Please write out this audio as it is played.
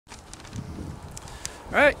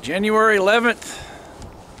All right, January 11th,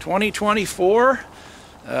 2024.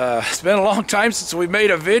 It's been a long time since we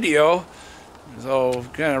made a video, so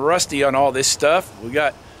kind of rusty on all this stuff. We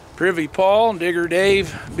got Privy Paul, Digger Dave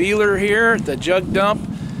Beeler here at the Jug Dump,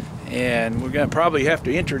 and we're gonna probably have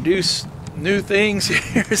to introduce new things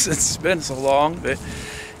here since it's been so long. But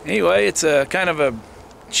anyway, it's a kind of a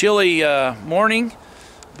chilly morning,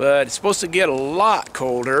 but it's supposed to get a lot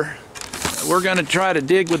colder. We're going to try to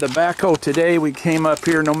dig with the backhoe today. We came up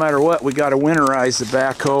here, no matter what, we got to winterize the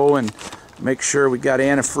backhoe and make sure we got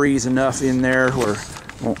antifreeze enough in there where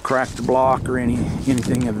it won't crack the block or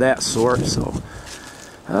anything of that sort. So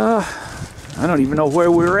I don't even know where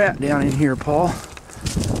we're at down in here, Paul.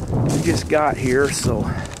 We just got here, so,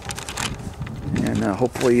 and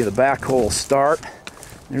hopefully the backhoe will start.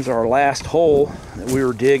 There's our last hole that we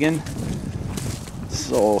were digging.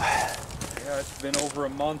 So it's been over a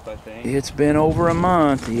month, I think. It's been over a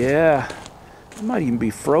month, yeah. It might even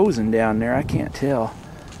be frozen down there, I can't tell.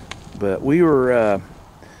 But we were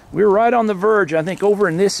right on the verge. I think over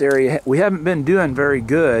in this area, we haven't been doing very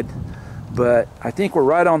good, but I think we're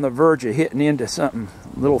right on the verge of hitting into something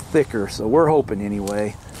a little thicker, so we're hoping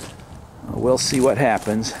anyway. We'll see what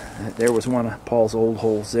happens. There was one of Paul's old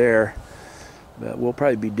holes there, but we'll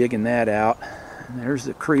probably be digging that out. And there's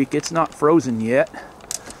the creek. It's not frozen yet.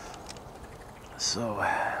 So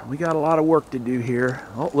we got a lot of work to do here.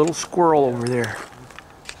 Oh, little squirrel over there.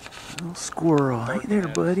 Little squirrel. Hey there,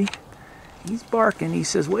 buddy. He's barking. He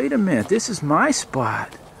says, wait a minute, this is my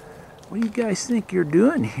spot. What do you guys think you're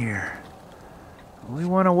doing here? We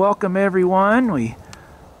want to welcome everyone. We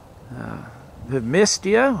have missed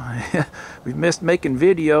you. We've missed making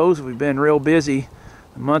videos. We've been real busy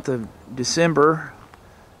the month of December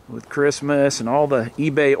with Christmas and all the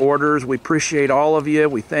eBay orders. We appreciate all of you.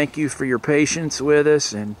 We thank you for your patience with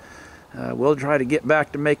us, and we'll try to get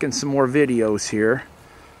back to making some more videos here.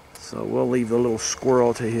 So we'll leave the little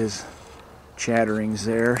squirrel to his chatterings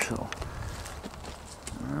there. So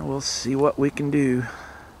we'll see what we can do.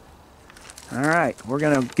 All right, we're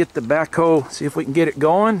gonna get the backhoe, see if we can get it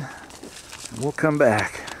going, and we'll come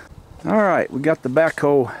back. All right, we got the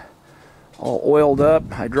backhoe all oiled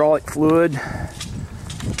up, hydraulic fluid.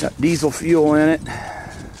 Got diesel fuel in it,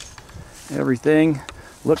 everything.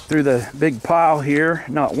 Look through the big pile here,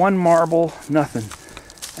 not one marble, nothing.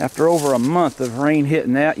 After over a month of rain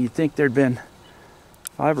hitting that, you'd think there'd been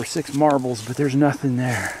 5 or 6 marbles, but there's nothing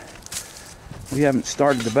there. We haven't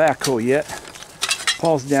started the backhoe yet.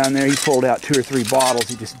 Paul's down there, he pulled out 2 or 3 bottles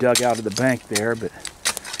he just dug out of the bank there, but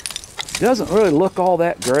it doesn't really look all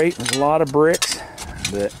that great. There's a lot of bricks,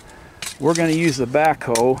 but we're gonna use the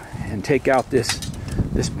backhoe and take out this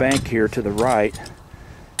bank here to the right,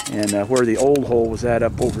 and where the old hole was at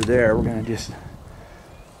up over there, we're going to just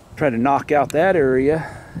try to knock out that area.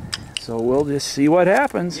 So we'll just see what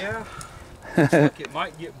happens. Yeah, looks like it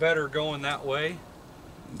might get better going that way.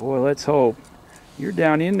 Boy, let's hope. You're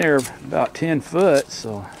down in there about 10 foot,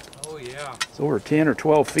 so oh yeah, it's over 10 or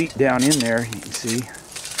 12 feet down in there, you can see.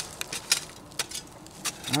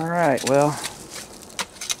 All right, well,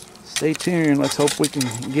 stay tuned. Let's hope we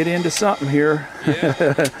can get into something here.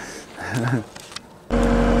 Yeah.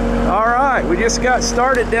 All right, we just got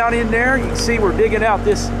started down in there. You can see we're digging out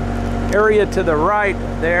this area to the right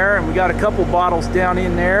there, and we got a couple bottles down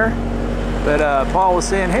in there. But Paul was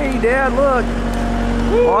saying, hey, Dad, look.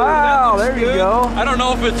 Ooh, wow, there you good. go. I don't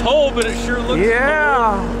know if it's whole, but it sure looks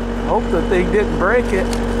yeah. Hope the thing didn't break it.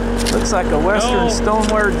 Looks like a Western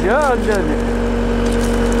stoneware jug, doesn't it?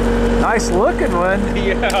 Nice looking one.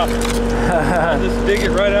 Yeah. I'll just dig it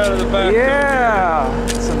right out of the back. Yeah.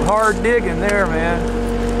 Some hard digging there, man.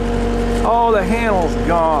 Oh, the handle's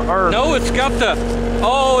gone. No, it's got the, it's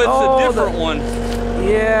a different one.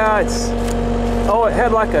 Yeah, it's, it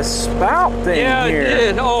had like a spout thing here. Yeah, it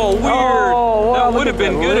did. Oh, weird. Oh, wow, that would have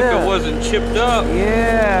been good if it wasn't chipped up.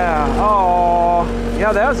 Yeah. Oh,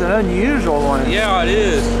 yeah, that was an unusual one. Yeah, it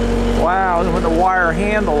is. Wow, with a wire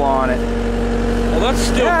handle on it. Well, that's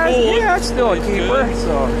still cool. Yeah, it's still a keeper. Good.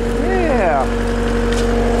 So, yeah.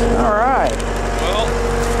 All right.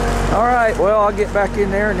 All right, well, I'll get back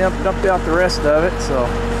in there and dump out the rest of it. So,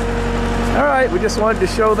 all right, we just wanted to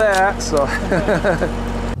show that. So,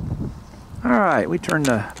 all right, we turned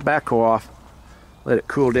the backhoe off, let it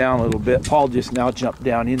cool down a little bit. Paul just now jumped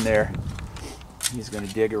down in there. He's going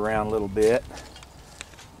to dig around a little bit.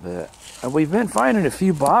 But we've been finding a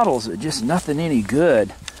few bottles, but just nothing any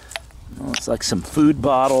good. Well, it's like some food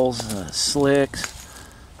bottles, slicks,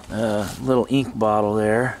 little ink bottle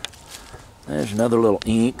there. There's another little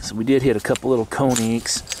ink. So we did hit a couple little cone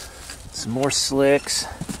inks. Some more slicks.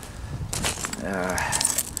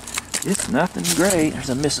 It's nothing great. There's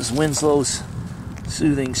a Mrs. Winslow's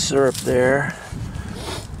soothing syrup there.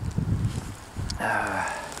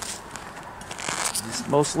 Just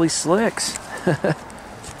mostly slicks.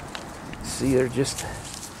 See, they're just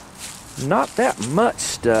not that much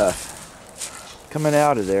stuff coming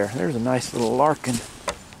out of there. There's a nice little Larkin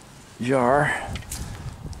jar.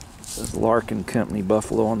 It says Larkin Company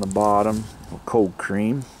Buffalo on the bottom. Cold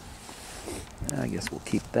cream. I guess we'll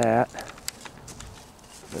keep that.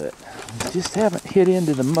 But we just haven't hit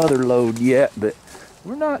into the mother lode yet, but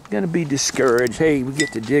we're not going to be discouraged. Hey, we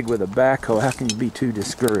get to dig with a backhoe. How can you be too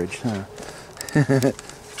discouraged, huh?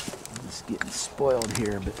 Just getting spoiled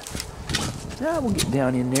here, but yeah, we'll get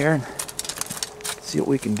down in there and see what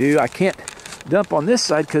we can do. I can't dump on this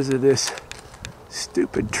side because of this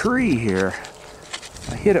stupid tree here.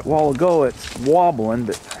 I hit it a while ago. It's wobbling,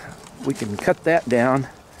 but we can cut that down.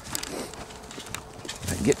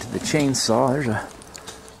 Get to the chainsaw. There's a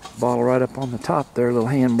bottle right up on the top there, a little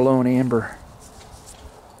hand-blown amber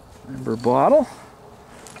bottle.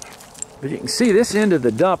 But you can see this end of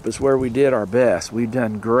the dump is where we did our best. We've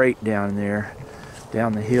done great down there,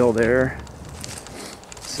 down the hill there.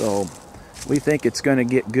 So we think it's going to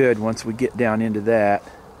get good once we get down into that.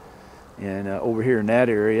 And over here in that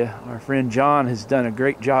area, our friend John has done a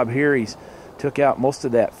great job here. He's took out most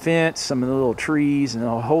of that fence, some of the little trees, and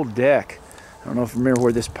the whole deck. I don't know if you remember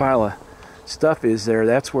where this pile of stuff is there.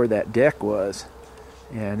 That's where that deck was.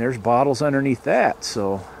 And there's bottles underneath that.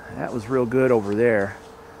 So that was real good over there.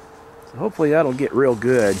 So hopefully that'll get real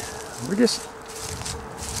good. We're just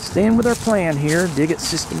staying with our plan here. Dig it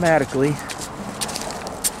systematically.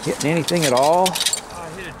 Hitting anything at all?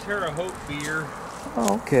 I hit a Terre Haute beer.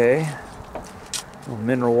 Oh, okay. A little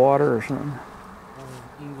mineral water or something.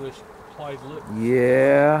 English applied lip.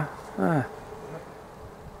 Yeah. Huh.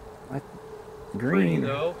 Green. Pretty,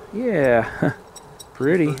 though. Yeah.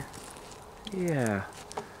 Pretty. Yeah.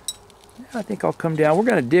 I think I'll come down. We're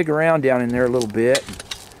going to dig around down in there a little bit.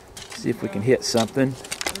 See if we can hit something.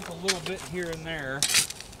 There's a little bit here and there.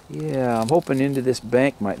 Yeah, I'm hoping into this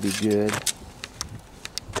bank might be good.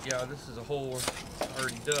 Yeah, this is a hole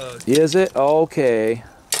already dug. Is it? Okay.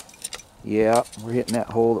 Yeah, we're hitting that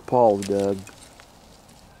hole that Paul dug.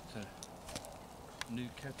 It's a new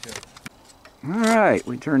ketchup. Alright,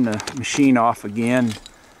 we turned the machine off again.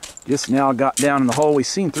 Just now got down in the hole. We've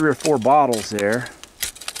seen 3 or 4 bottles there.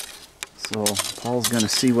 So Paul's going to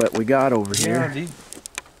see what we got over here. Yeah, dude.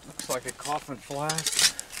 Looks like a coffin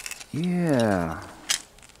flask. Yeah.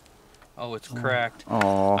 Oh, it's cracked.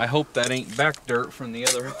 Oh. I hope that ain't back dirt from the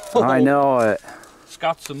other hole. I know it.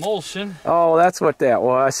 Scott's emulsion. Oh, that's what that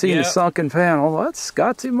was. I seen the Yep. sunken panel. Well, that's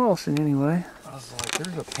Scott's emulsion anyway. I was like,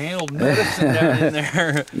 there's a paneled medicine down in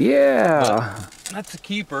there. Yeah. But that's a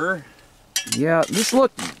keeper. Yeah, this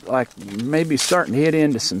looked like maybe starting to hit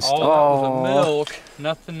into some stuff. Oh, that was a milk.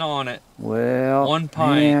 Nothing on it. Well, 1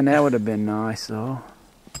 pint. Man, that would have been nice though.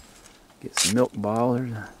 Get some milk bottle.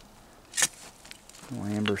 There's a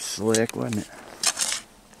little amber slick, wasn't it?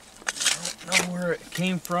 I don't know where it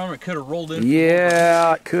came from. It could have rolled in.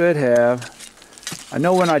 Yeah, it could have. I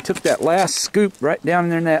know when I took that last scoop right down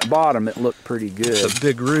there in that bottom, it looked pretty good. It's a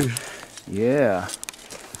big root. Yeah.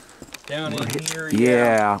 Down in here.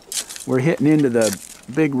 Yeah. We're hitting into the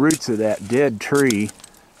big roots of that dead tree,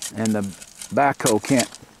 and the backhoe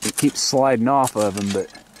it keeps sliding off of them,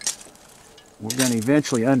 but we're going to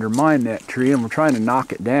eventually undermine that tree, and we're trying to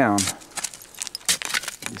knock it down.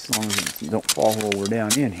 As long as it don't fall while we're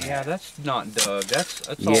down in here. Yeah, that's not dug. That's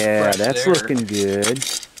all yeah, fresh that's there. looking good.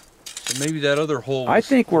 So maybe that other hole was I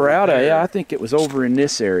think we're out of there. yeah, I think it was over in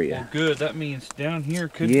this area. Well, good. That means down here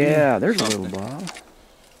could be Yeah, there's something. a little bottle.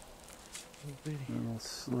 Little A little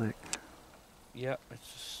slick. Yep,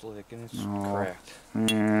 it's just slick and it's Oh. cracked.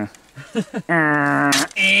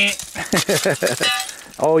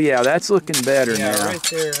 Oh yeah, that's looking better Yeah, now. right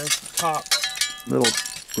there. That's the top. Little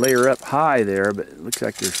layer up high there, but it looks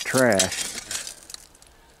like there's trash.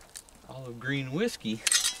 Olive green whiskey.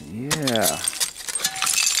 Yeah.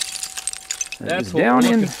 That's what down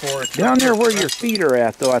we're in looking for. It's down not there where your fresh. feet are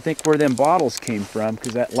at, though. I think where them bottles came from,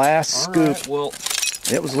 because that last All scoop, right, well,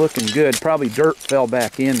 it was looking good. Probably dirt fell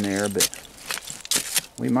back in there, but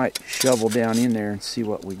we might shovel down in there and see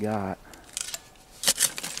what we got.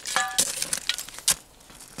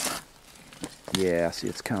 Yeah, see,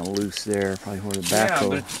 it's kind of loose there. Probably where the yeah, backhoe.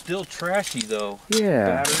 but it's still trashy though.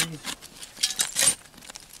 Yeah. Batteries.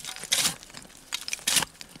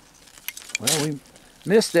 Well, we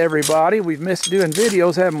missed everybody. We've missed doing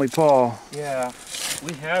videos, haven't we, Paul? Yeah,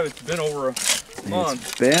 we have. It's been over a month.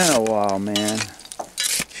 It's been a while, man.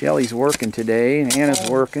 Shelly's working today, and Anna's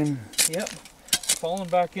working. Yep. Falling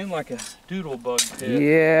back in like a doodle bug pit.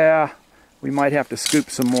 Yeah, we might have to scoop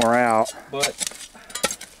some more out. But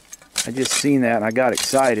I just seen that and I got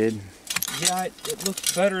excited. Yeah, it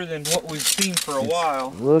looks better than what we've seen for a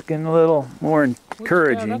while. Looking a little more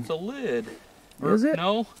encouraging. Yeah, that's a lid. Is it?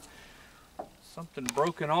 No. Something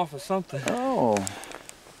broken off of something. Oh.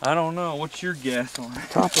 I don't know. What's your guess on it?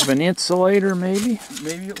 Top of an insulator, maybe?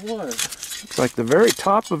 Maybe it was. Looks like the very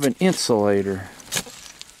top of an insulator.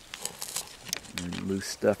 And loose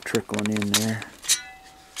stuff trickling in there.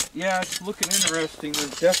 Yeah, it's looking interesting.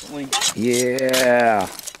 There's definitely... Yeah.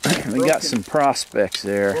 We got some prospects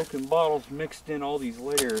there. Broken bottles mixed in all these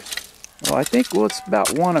layers. Well, I think it's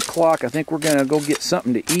about 1 o'clock. I think we're going to go get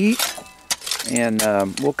something to eat. And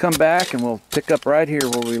we'll come back and we'll pick up right here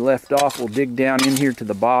where we left off. We'll dig down in here to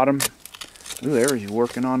the bottom. Ooh, there's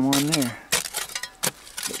working on one there.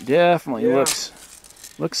 It definitely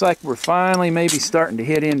looks like we're finally maybe starting to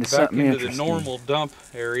hit into something interesting. Back into the normal dump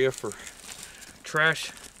area for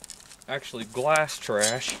trash, actually glass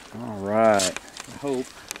trash. All right. I hope.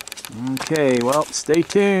 Okay, well, stay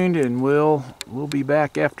tuned and we'll be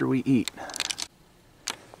back after we eat.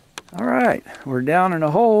 All right, we're down in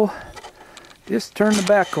a hole. Just turned the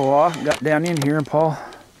backhoe off, got down in here, and Paul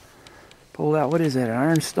pulled out, what is that, an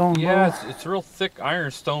ironstone bowl? Yeah, it's a real thick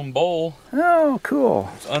ironstone bowl. Oh, cool.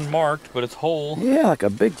 It's unmarked, but it's whole. Yeah, like a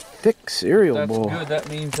big, thick cereal bowl. That's good. That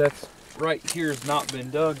means that's right here's not been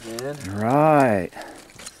dug in. Right.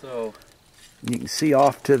 So you can see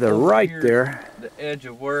off to the right there. The edge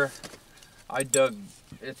of where I dug.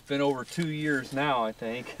 It's been over 2 years now, I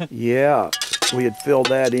think. Yeah, we had filled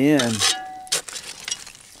that in.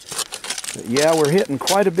 But yeah, we're hitting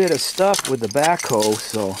quite a bit of stuff with the backhoe,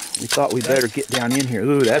 so we thought we better get down in here.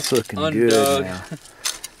 Ooh, that's looking good now.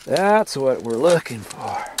 That's what we're looking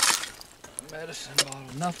for. Medicine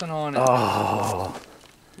bottle, nothing on it. Oh.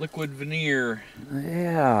 Liquid veneer.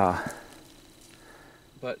 Yeah.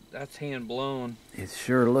 But that's hand blown. It's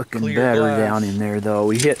sure looking Clear better glass. down in there, though.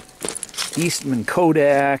 We hit Eastman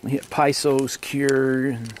Kodak, we hit Piso's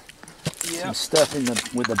Cure, and some stuff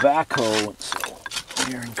with the backhoe, so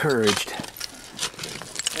we're encouraged.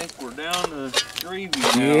 I think we're down to gravy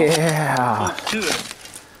now. Yeah. Close to it.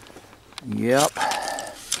 Yep.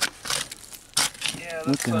 Yeah,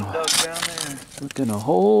 that's dug down there. Looking a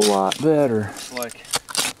whole lot better. It's like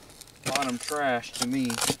bottom trash to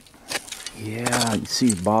me. Yeah, you can see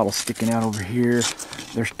the bottle sticking out over here.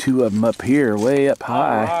 There's 2 of them up here, way up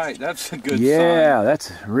high. All right, that's a good sign. Yeah,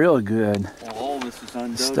 that's real good. Well, all this is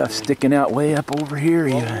undug. Stuff sticking out way up over here.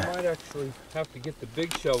 Well, Yeah. we might actually have to get the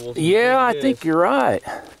big shovels. Yeah, I think you're right.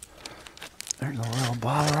 There's a little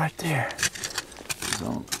bottle right there.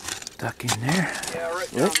 So, stuck in there. Yeah,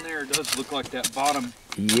 right down there it does look like that bottom.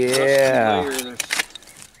 Yeah. Layer.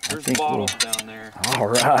 There's bottles down there. All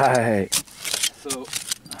right. So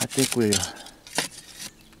I think we...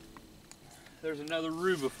 there's another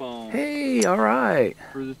Rubifoam. Hey, all right.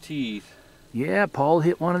 For the teeth. Yeah, Paul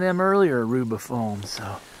hit one of them earlier, Rubifoam,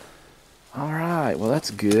 so... All right, well, that's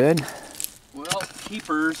good. Well,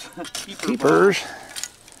 keepers. Keepers.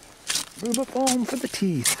 Rubifoam for the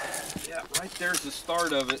teeth. Yeah, right there's the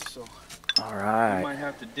start of it, so... All I right. might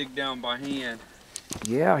have to dig down by hand.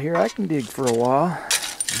 Yeah, here I can dig for a while.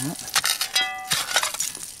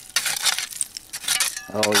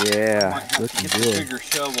 Oh yeah, looking get good. The bigger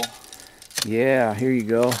shovel. Yeah, here you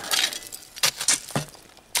go.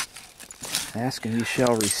 Ask and you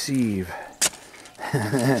shall receive.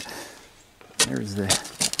 There's the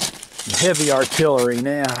heavy artillery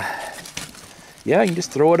now. Yeah, you can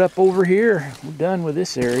just throw it up over here. We're done with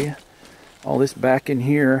this area. All this back in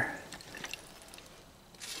here.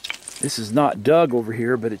 This is not dug over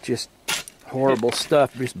here, but it's just horrible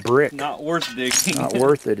stuff, just brick. Not worth digging. Not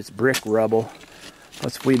worth it, it's brick rubble.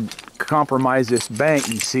 Once we compromise this bank,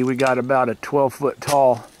 you see we got about a 12-foot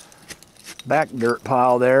tall back dirt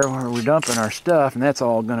pile there where we're dumping our stuff, and that's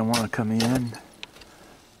all gonna wanna come in.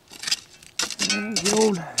 And the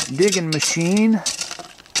old digging machine.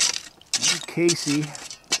 Casey.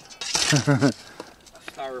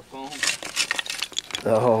 Styrofoam.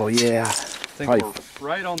 Oh yeah. I think we're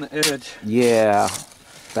right on the edge. Yeah.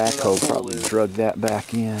 Backhoe probably drug that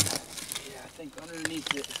back in. Yeah, I think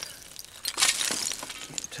underneath it.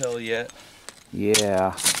 Can't tell yet.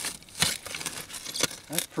 Yeah.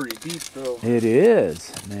 That's pretty deep though. It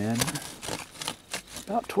is, man.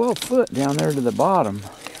 About 12 foot down there to the bottom.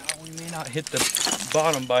 Yeah, we may not hit the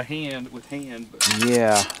bottom by hand with hand, but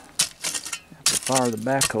yeah. Have to fire the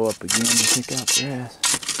backhoe up again and pick out the rest.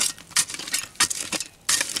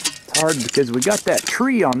 It's hard because we got that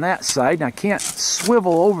tree on that side and I can't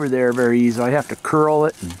swivel over there very easily. I have to curl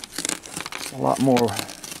it and a lot more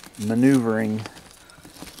maneuvering.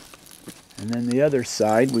 And then the other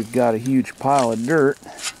side, we've got a huge pile of dirt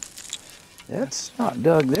That's not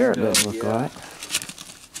dug there, it Dug, doesn't look yeah. like.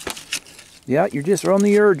 Yeah, you're just on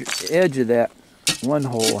the edge of that one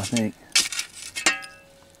hole, I think.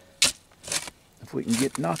 If we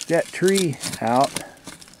can knock that tree out,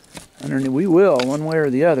 underneath, we will, one way or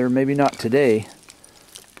the other. Maybe not today. I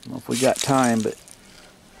don't know if we got time, but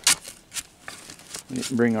we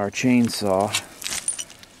didn't bring our chainsaw.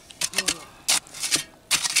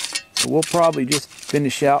 So we'll probably just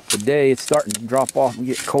finish out the day. It's starting to drop off and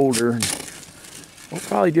get colder. And we'll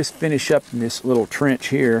probably just finish up in this little trench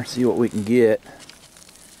here, see what we can get.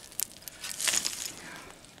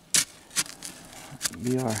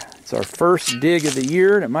 It's our first dig of the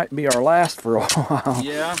year, and it might be our last for a while.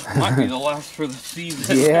 Yeah, might be the last for the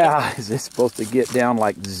season. Yeah, it's supposed to get down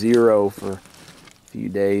like 0 for a few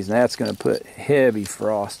days, and that's going to put heavy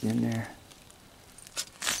frost in there.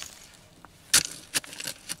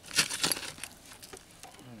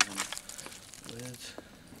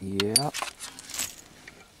 Yeah.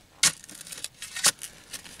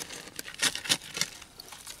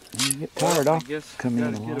 You get tired off. I guess come you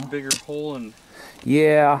in gotta get a bigger hole and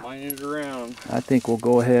mine it around. I think we'll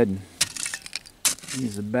go ahead and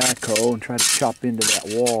use the backhoe and try to chop into that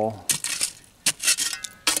wall.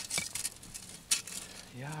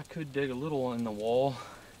 Yeah, I could dig a little in the wall.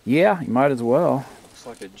 Yeah, you might as well. Looks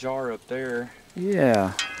like a jar up there.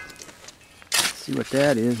 Yeah. Let's see what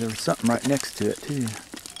that is. There was something right next to it too.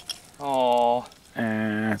 Oh,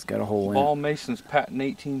 It's got a hole in Ball it. Mason's patent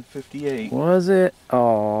 1858. Was it?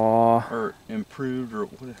 Oh, Or improved, or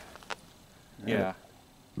what? Yeah,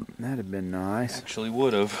 that'd have been nice. actually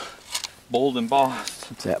would have. Bold embossed.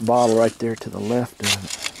 It's that bottle right there to the left of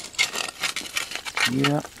it.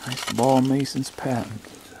 Yeah, nice Ball Mason's patent.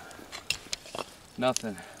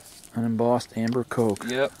 Nothing. Unembossed amber Coke.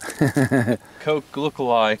 Yep. Coke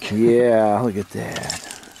look-alike. Yeah, look at that.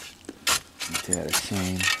 Ain't that a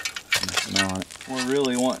shame? Smell it. We're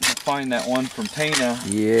really wanting to find that one from Pana.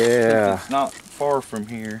 Yeah. It's not far from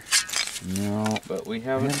here. No. But we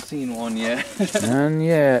haven't seen one yet. None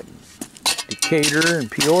yet. Decatur and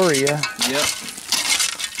Peoria. Yep.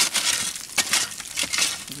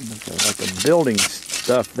 Like a building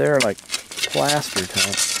stuff there, like plaster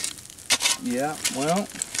type. Yeah, well.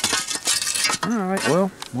 Alright,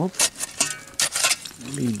 well, we'll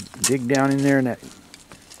maybe dig down in there in that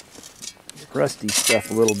rusty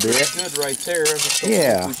stuff a little bit. Good right there. I just don't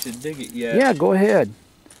Yeah. think we should dig it yet. Yeah, go ahead.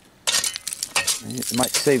 It might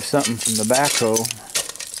save something from the backhoe.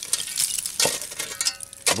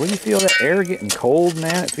 Wouldn't you feel that air getting cold,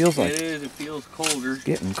 man? It feels like it is. It feels colder.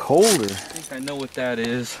 getting colder. I think I know what that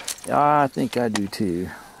is. I think I do too.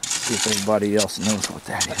 See if everybody else knows what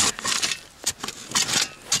that is.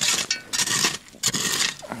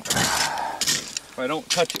 If I don't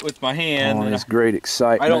touch it with my hand, Oh, then it's great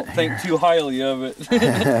excitement. I don't think too highly of it.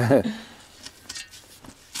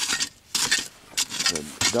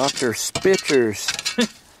 Dr. Spitcher's.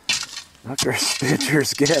 Dr.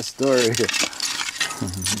 Spitcher's guest story.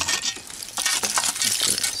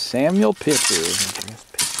 Samuel Pitcher.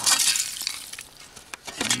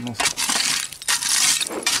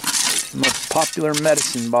 Most popular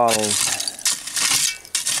medicine bottles.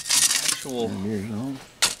 Actual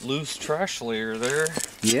loose trash layer there.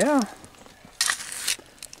 Yeah.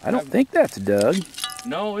 I don't think that's dug.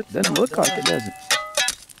 No, it Doesn't look like it, does it?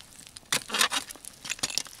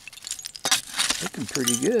 Looking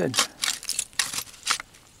pretty good.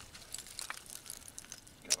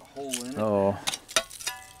 Got a hole in it. Oh.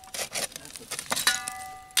 That's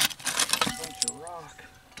a bunch of rock.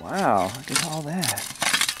 Wow, look at all that.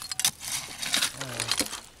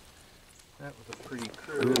 That was a pretty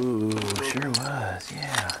crew. Ooh, sure was,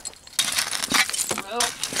 yeah. Well,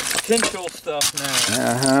 potential stuff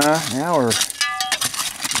now. Uh-huh, now we're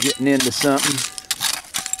getting into something.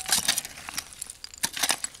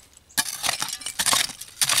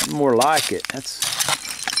 More like it. That's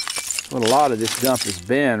what a lot of this dump has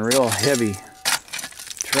been, real heavy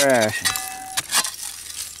trash.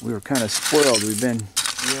 We were kind of spoiled. We've been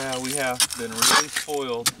Yeah, we have been really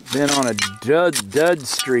spoiled. on a dud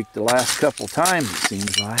streak the last couple times, it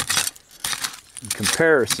seems like, in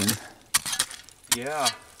comparison. Yeah.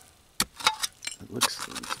 It's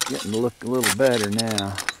getting to look a little better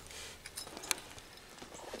now.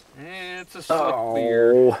 And it's a slick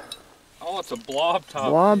beer. Oh, it's a blob top.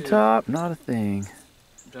 Blob too. top, not a thing.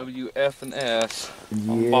 W, F, and S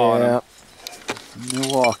on Yeah. bottom.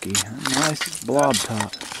 Milwaukee. Nice blob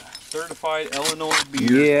top. Certified Illinois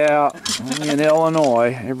beer. Yeah, only in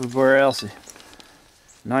Illinois. Everywhere else,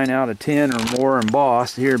 9 out of 10 or more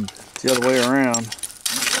embossed. Here, it's the other way around.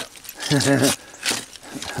 I'm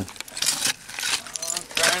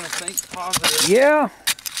trying to think positive. Yeah.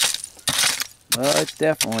 Well, it's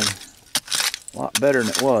definitely a lot better than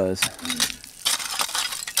it was.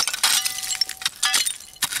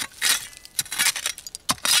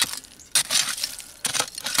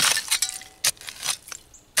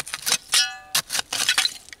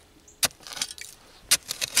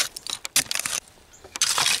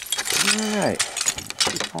 Alright,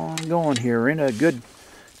 keep on going here. We're in a good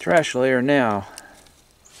trash layer now.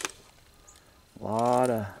 A lot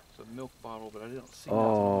of... It's a milk bottle, but I didn't see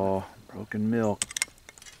oh, broken milk.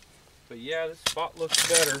 But yeah, this spot looks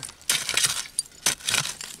better.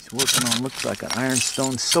 He's working on, looks like an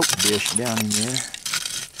ironstone soap dish down in there.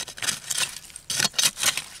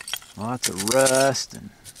 Lots of rust and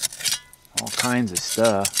all kinds of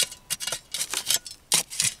stuff.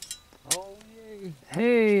 Oh, yay.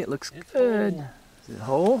 Hey, it looks It's good. whole. Is it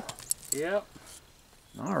whole? Yep.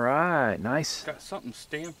 All right, nice. Got something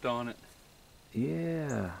stamped on it.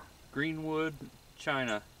 Yeah. Greenwood,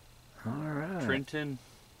 China. All right. Trenton.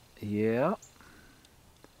 Yeah.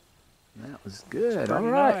 That was good. Pretty All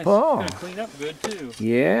right, nice. Paul. Gonna clean up good too.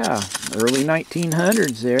 Yeah, early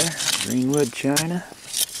 1900s there. Greenwood, China.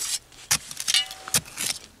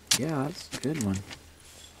 Yeah, that's a good one.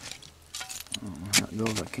 I don't know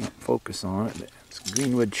how it goes. I can't focus on it, but it's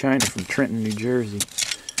Greenwood, China from Trenton, New Jersey.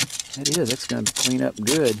 That is. That's going to clean up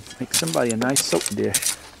good. Make somebody a nice soap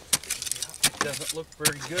dish. It doesn't look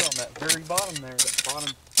very good on that very bottom there. That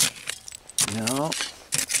bottom No,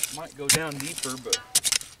 might go down deeper, but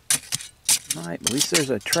might. At least there's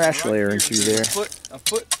a trash right layer here, in through there's there. A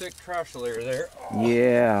foot thick trash layer there. Oh.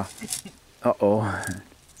 Yeah. Uh-oh.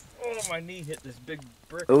 Oh, my knee hit this big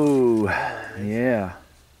brick. Ooh. There it is. Yeah.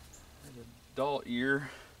 There's a doll ear.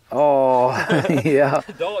 Oh, yeah.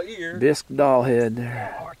 Doll ear. Bisque doll head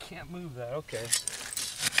there. Oh, I can't move that. Okay.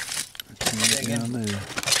 It's gonna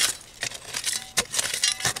move.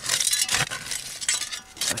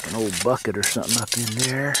 Like an old bucket or something up in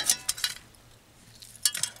there.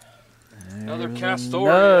 Another There's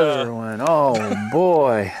Castoria. another one. Oh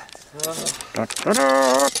boy. There's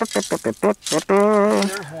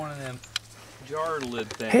one of them jar lid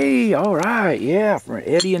things. Hey, all right, yeah, for an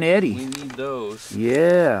Eddie and We Eddie. need those.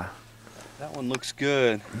 Yeah, That one looks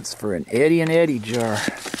good. it's for an Eddie and Eddie jar.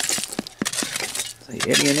 Say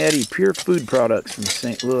Eddie and Eddie Pure Food Products from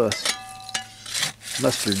St. Louis.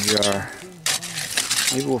 Mustard jar.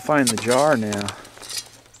 Maybe we'll find the jar now.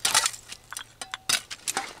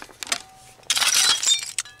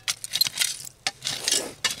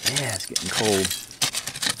 Yeah, it's getting cold.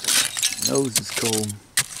 Nose is cold.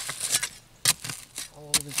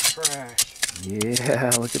 All this trash.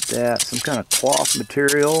 Yeah, look at that. Some kind of cloth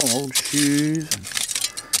material, old shoes.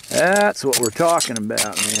 That's what we're talking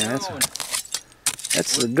about, man.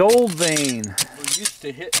 That's the gold vein. We're used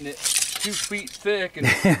to hitting it 2 feet thick, and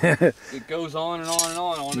it goes on and on and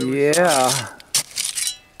on every Yeah. side.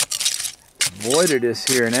 Avoided us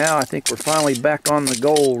here now. I think we're finally back on the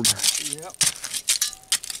gold. Yep.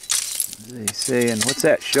 They say, and what's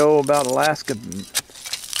that show about Alaska?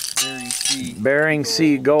 Bering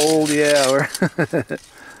Sea Gold. Yeah, we're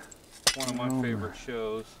One of my favorite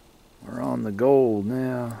shows. we're on the gold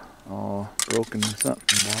now. Oh, broken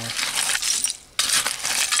something, boy.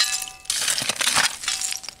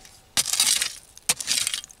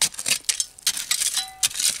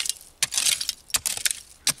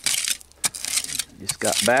 Just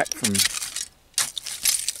got back from a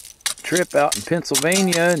trip out in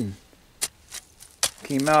Pennsylvania and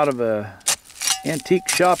came out of a antique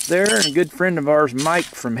shop there, and a good friend of ours, Mike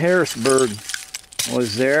from Harrisburg,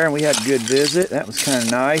 was there, and we had a good visit. That was kind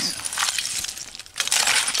of nice.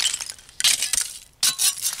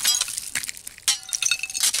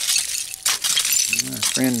 My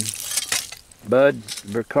friend Bud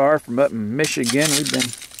Burkar from up in Michigan, we've been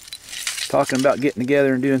talking about getting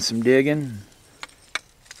together and doing some digging.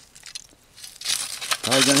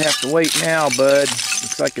 Probably gonna have to wait now, Bud.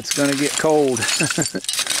 Looks like it's gonna get cold.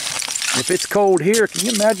 If it's cold here, can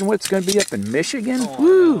you imagine what it's gonna be up in Michigan? Oh,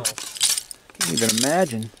 Woo! Can't even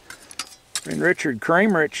imagine. Friend Richard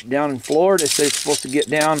Kramerich down in Florida said it's supposed to get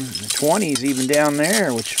down in the 20s even down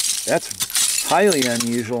there, which that's highly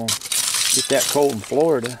unusual. Get that cold in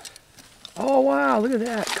Florida. Oh wow, look at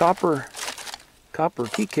that. Copper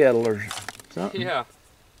tea kettle or something. Yeah.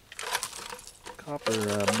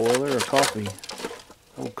 Copper boiler or coffee.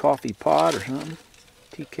 Old coffee pot or something.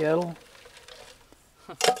 Tea kettle.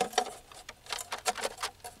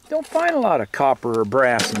 Don't find a lot of copper or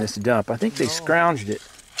brass in this dump. I think they scrounged it.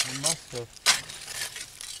 I must have.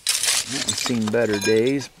 That one's seen better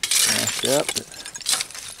days. Smashed up. But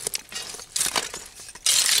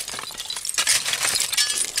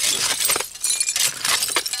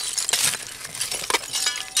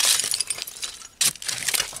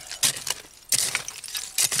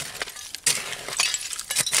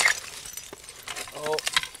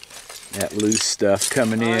that loose stuff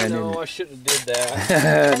coming in. I know, and I shouldn't have did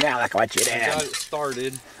that. now look what you I did. got it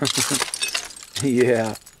started.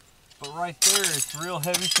 Yeah. But right there, it's real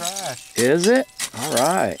heavy trash. Is it? All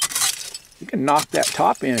right. You can knock that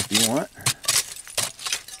top in if you want.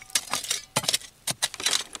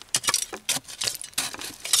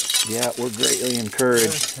 Yeah, we're greatly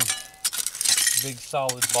encouraged. Big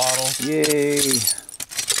solid bottles. Yay.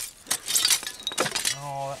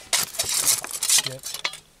 Oh,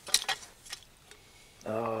 shit.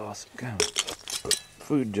 Oh, some kind of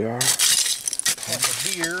food jar. And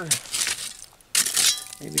the beer.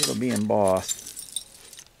 Maybe it'll be embossed.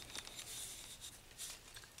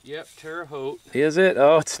 Yep, Terre Haute. Is it?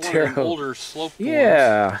 Oh, it's One Terre of them Haute. older slope ones.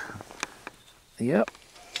 Yeah. Yep.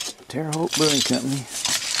 Terre Haute Brewing Company.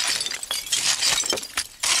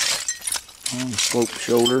 On the slope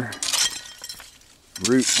shoulder.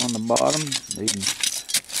 Root on the bottom. Made in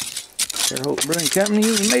Terre Haute Brewing Company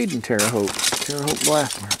is made in Terre Haute. Terre Haute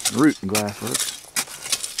Glassworks. Root Glassworks.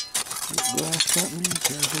 Root Glass Company,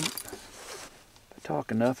 Terre Haute. If I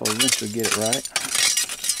talk enough, I'll eventually get it right.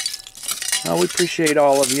 Well, we appreciate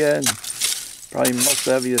all of you, and probably most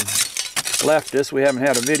of you have left us. We haven't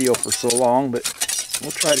had a video for so long, but we'll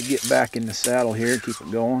try to get back in the saddle here and keep it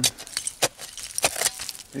going.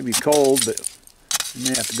 Maybe cold, but we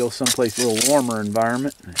may have to go someplace a little warmer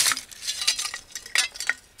environment.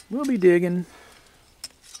 We'll be digging.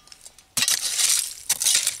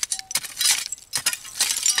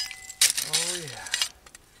 Oh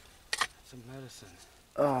yeah. Some medicine.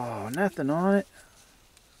 Oh, nothing on it.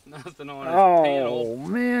 Nothing on his Oh panel.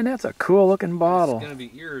 man, that's a cool looking bottle. It's gonna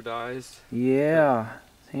be iridized. Yeah,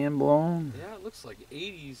 hand blown. Yeah, it looks like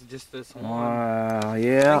 80s just this one. Wow, I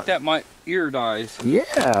yeah. think that might iridise.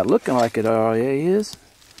 Yeah, looking like it already is.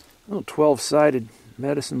 A little 12-sided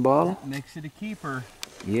medicine bottle. Makes it a keeper.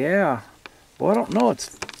 Yeah. Well, I don't know. It's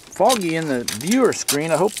foggy in the viewer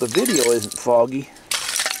screen. I hope the video isn't foggy.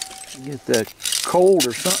 Get the cold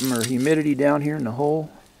or something or humidity down here in the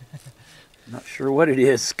hole. Not sure what it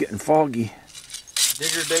is. It's getting foggy.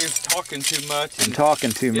 Digger Dave's talking too much. I'm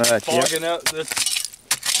talking too much. It's fogging up this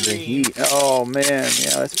The screen. heat. Oh man,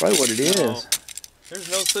 yeah, that's probably what it is. No, there's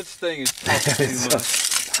no such thing as talking too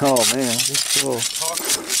much. Oh man, that's cool. Talk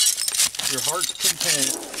to your heart's content.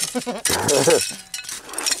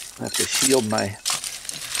 I have to shield my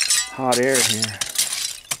hot air here.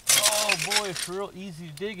 Oh boy, it's real easy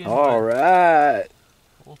digging. All right.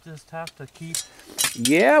 We'll just have to keep.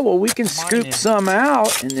 Yeah, well, we can scoop Mining. some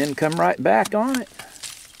out and then come right back on it.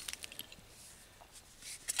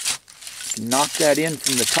 Knock that in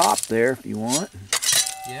from the top there if you want.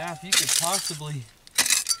 Yeah, if you could possibly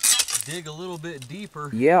dig a little bit deeper.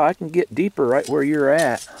 Yeah, I can get deeper right where you're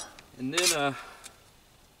at. And then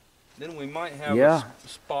we might have Yeah. a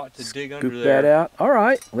spot to dig Scoop under there. that out. All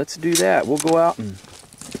right, let's do that. We'll go out and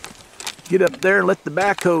get up there and let the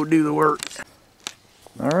backhoe do the work.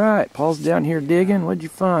 All right, Paul's down here digging. What'd you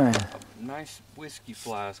find? A nice whiskey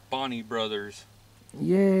flask, Bonnie Brothers,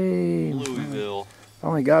 Yay. Louisville.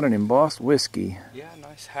 Finally got an embossed whiskey. Yeah,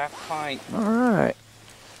 nice half pint. All right.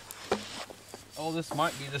 Oh, this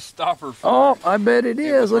might be the stopper for Oh, I bet it it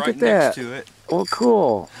is. was Look right at that. next to it. Oh,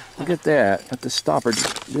 cool. Look at that. At the stopper,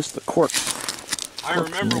 just the cork. I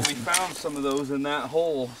remember we found some of those in that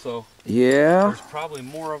hole, so Yeah. there's probably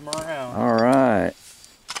more of them around. All right.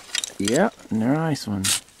 Yep, nice one.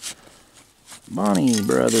 Bonnie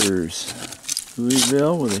Brothers,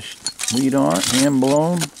 Louisville with a lead on it, hand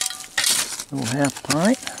blown, little half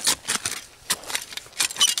pint.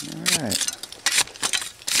 All right.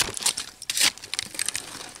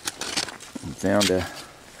 Found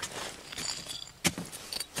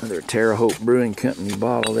another Terre Haute Brewing Company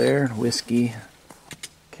bottle there, whiskey,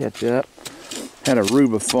 ketchup. Had a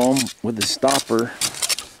Rubifoam with the stopper.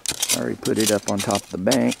 I already put it up on top of the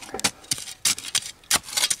bank.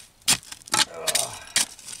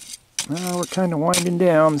 Well, we're kind of winding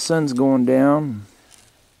down. The sun's going down.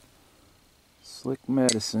 Slick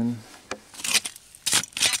medicine.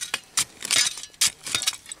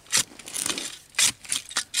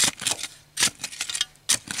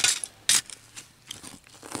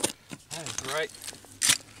 That is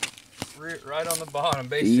right on the bottom,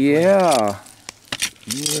 basically. Yeah.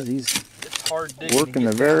 Yeah, he's It's hard digging. working to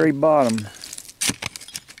the get very down. bottom.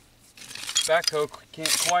 Backhoe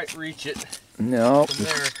can't quite reach it No, from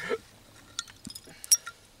there.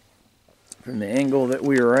 from the angle that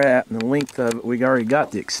we were at and the length of it, we already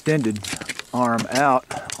got the extended arm out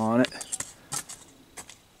on it.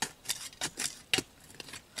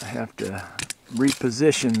 I have to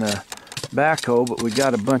reposition the backhoe, but we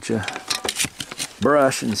got a bunch of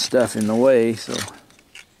brush and stuff in the way, so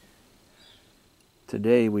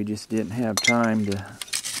Today we just didn't have time to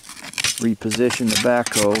reposition the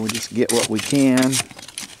backhoe. We just get what we can.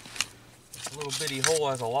 This little bitty hole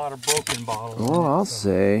has a lot of broken bottles. Oh, I'll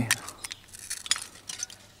say.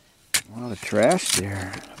 A lot of trash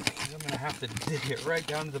there. I'm gonna have to dig it right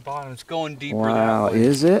down to the bottom. It's going deeper. Wow, that way,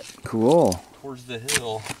 is it? Cool. towards the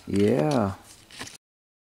hill. Yeah.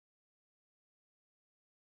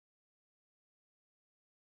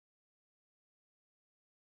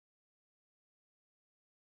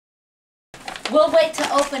 We'll wait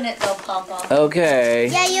to open it though, Papa. Okay.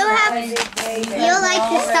 Yeah, you like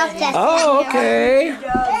the stuff that's Oh, okay.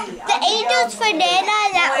 the angel's for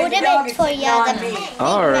Nana, the ornament's for Yada.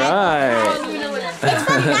 All right. It's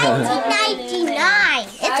from 1999.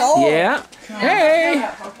 It's old. Yeah. Hey.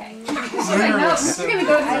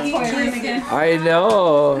 I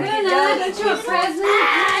know.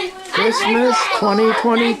 Christmas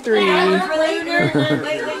 2023.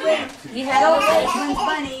 You had all those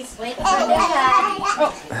bunnies. Wait for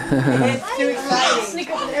that. It's too exciting.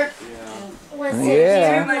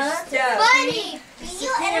 Yeah. Buddy,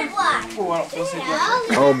 you and what?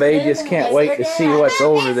 Oh, Babe just can't wait to see what's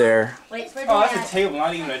over there. Wait for Oh, that. that's a table,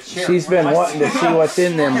 not even a chair. She's been wanting to see what's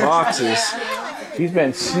in them boxes. She's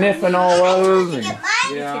been sniffing all of them.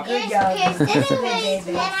 Yeah. This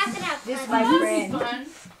This is my friend.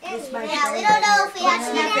 This is my Yeah, we don't know if we have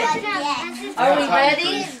to get it yet. Are we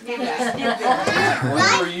ready?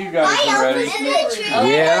 Whenever you guys are ready.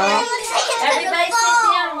 Yeah. Everybody sit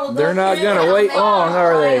down. We'll They're go not through gonna the wait long,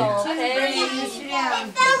 are they?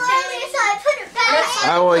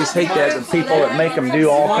 I always hate that the people that make them do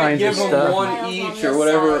all kinds of Give them stuff. one each or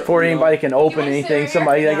whatever. Before anybody can open anything,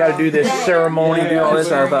 somebody, they gotta do this ceremony, do all this.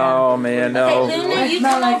 I thought, oh man, no. Okay, Lunar, you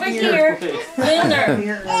come over here.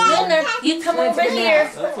 Lunar, you come over here.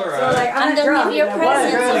 That's all right. I'm gonna give you your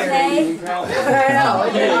presents, okay? I know,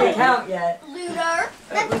 it didn't count yet.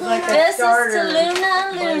 This is to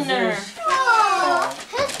Lunar.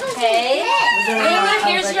 Okay. Lunar,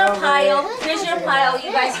 here's your pile. Here's your pile.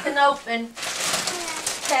 You guys can open.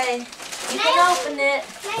 Okay. You can open it.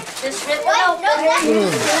 Just rip it open.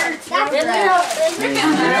 Rip it open.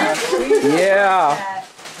 Yeah.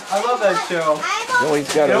 I love that show. Oh, he's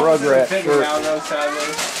got a Rugrat Big shirt. now, though,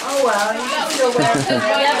 sadly. Oh well, you can still wear it.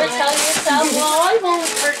 You ever tell yourself, well, I won't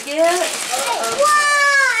forget.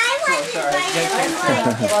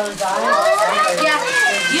 Yeah,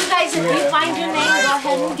 you guys, if you find your name, go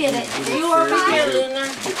ahead and get it. You over here, Lunar.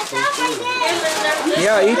 Here, Lunar.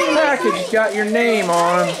 Yeah, each package got your name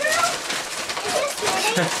on them.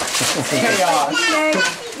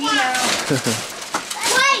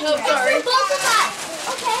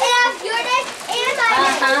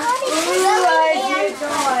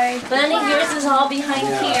 Bunny, yours is all behind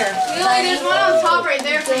here. There's one on top right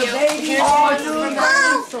there for you. Here's one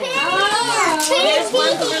for Here's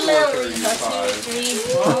one for Lily. 1, 2, 3.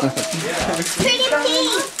 Pretty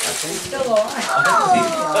pink.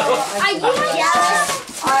 Are you jealous?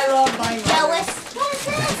 I love my Jealous?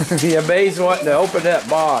 Yeah, Babe's wanting to open that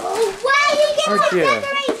box. Why you get Aren't some you?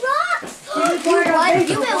 feathery rocks? You've been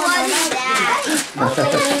wanting that.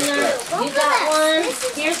 Okay, Lunar, you got one.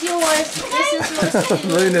 Here's yours. This is yours too.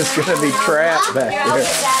 Luna's gonna be trapped back Here, I'll there.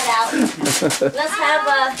 get that out. Let's have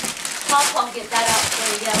Papa get that out for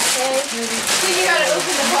you, okay? So you gotta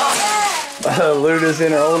open the box. Luna's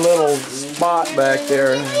in her own little spot back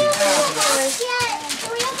there.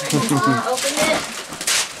 Open it.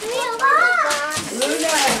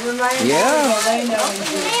 Yeah.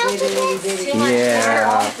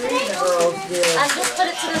 Yeah. Just put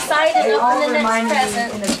it to the side and open the next present.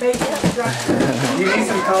 You need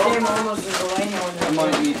some coke? I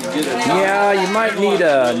might need to get it. Yeah, you might need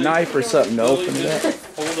a knife or something to open it.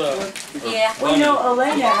 Hold up. Yeah. Well, no,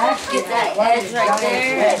 Elena actually Get that edge right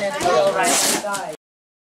there and then put it right.